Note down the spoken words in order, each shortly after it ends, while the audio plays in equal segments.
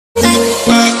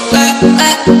Hello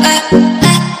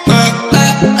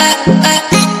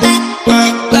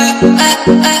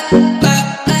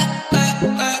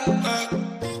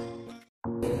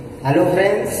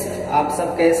friends, आप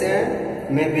सब कैसे हैं?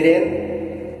 मैं वीरेन।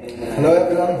 हेलो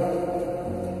एवरीवन,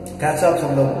 कैसे आप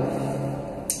सब लोग?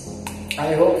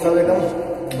 आई होप सब एकदम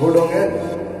गुड होंगे।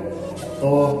 तो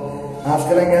आज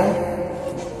करेंगे हम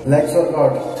लेग्स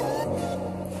वर्कआउट।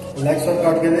 लेग्स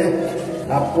वर्कआउट के लिए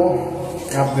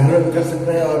आप घर में भी कर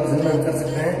सकते हैं और जिम में भी कर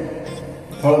सकते हैं।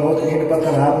 थोड़ा बहुत ईंट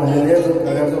पत्थर हाथ में ले लिए तो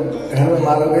अगर जो घर में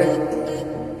मारोगे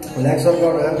लेग्स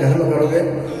वर्कआउट अगर घर में करोगे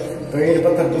तो ईंट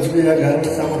पत्थर कुछ भी है घर में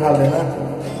सब उठा लेना,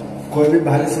 कोई भी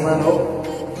भारी सामान हो।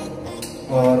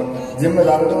 और जिम में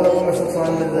जाओगे तो आपको में सब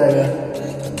सामान मिल जाएगा।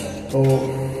 तो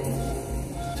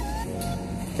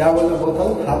क्या बोलते बोतल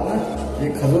हाथ में ये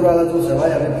खजूर वाला जूस है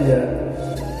भाई, अभी पिया है।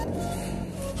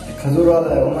 खजूर वाला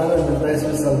है, ओमान में मिलता है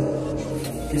स्पेशल।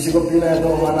 किसी को पीना है तो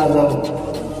ओमान आ जाओ।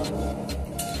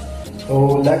 तो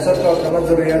लेग्स वर्कआउट करना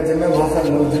जरूरी है। जिम में बहुत सारे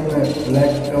लोग जिम में लेग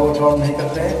वर्कआउट नहीं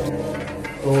करते हैं,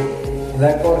 तो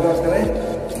लेग का वर्कआउट करें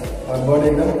और बॉडी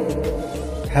एकदम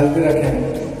हेल्दी रखें।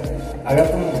 अगर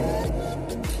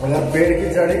पेड़ की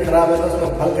जड़ी खराब है तो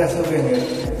उसमें फल कैसे उगेंगे?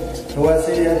 तो वैसे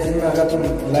ही है जिम में, अगर तुम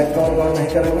लेग का वर्कआउट नहीं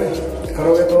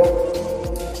करोगे तो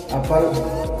आप पर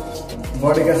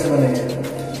बॉडी कैसे बनेगी?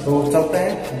 तो चलते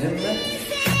हैं जिम में।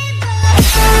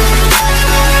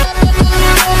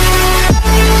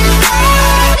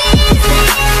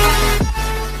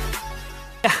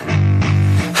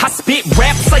 I spit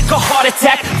raps like a heart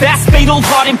attack, fast fatal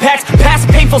heart impact, past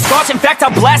painful scars. In fact, I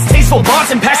blast tasteful bars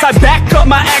and packs. I back up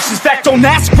my actions, fact don't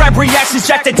ask, grab reactions,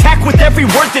 jacked attack with every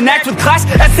word, then act with class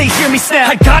as they hear me snap.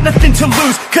 I got nothing to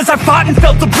lose, cause I fought and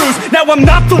felt the bruise. Now I'm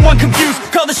not the one confused,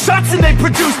 call the shots and they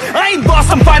produce. I ain't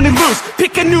lost, I'm finally loose,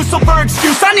 pick a new silver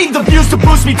excuse. I need the views to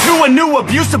boost me to a new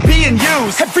abuse of being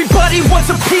used. Everybody wants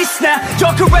a piece now,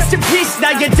 y'all can rest in peace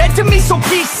now. You're dead to me, so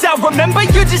peace out. Remember,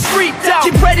 you're just freaked out.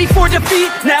 Get ready for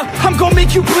defeat now, I'm gonna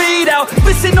make you bleed out.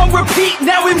 Listen on repeat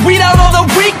now and weed out all the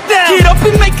weak now. Get up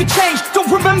and make a change,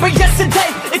 don't remember yesterday.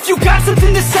 If you got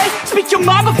something to say, speak your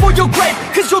mind before your grave.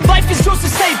 Cause your life is yours to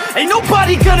save, ain't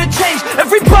nobody gonna change.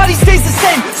 Everybody stays the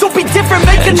same, so be different,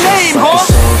 make a name, like a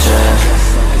soldier,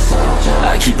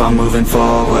 I keep on moving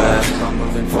forward,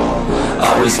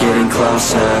 always getting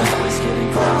closer,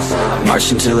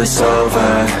 marching till it's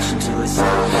over.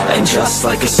 And just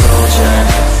like a soldier,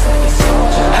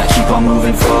 I keep on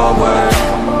moving forward,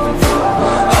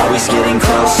 always getting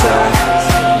closer,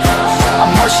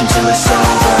 I'm marching till it's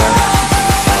over.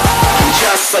 And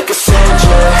just like a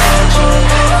soldier,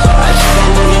 I keep on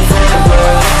moving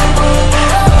forward,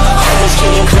 always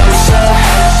getting closer,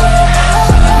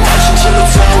 marching till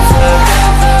it's over.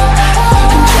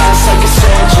 And just like a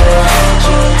soldier,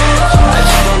 I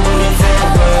keep on moving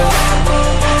forward,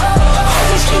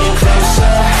 always getting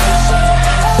closer,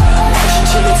 marching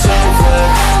till it's over.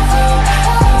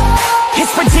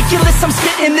 It's ridiculous, I'm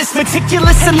spitting this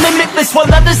meticulous and limitless, while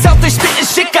others out there spitting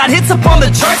shit got hits up on the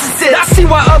charts and shit. I see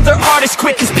why other artists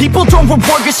quit, cause people don't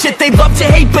reward good shit. They love to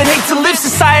hate but hate to live.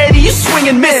 Society, you swing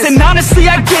and miss. And honestly,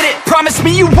 I get it, promise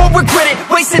me you won't regret it.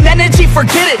 Wasting energy,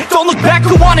 forget it, don't look back,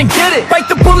 go on and get it. Bite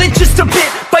the bullet just a bit,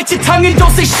 bite your tongue and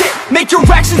don't say shit. Make your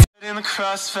actions in the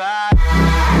crossfire.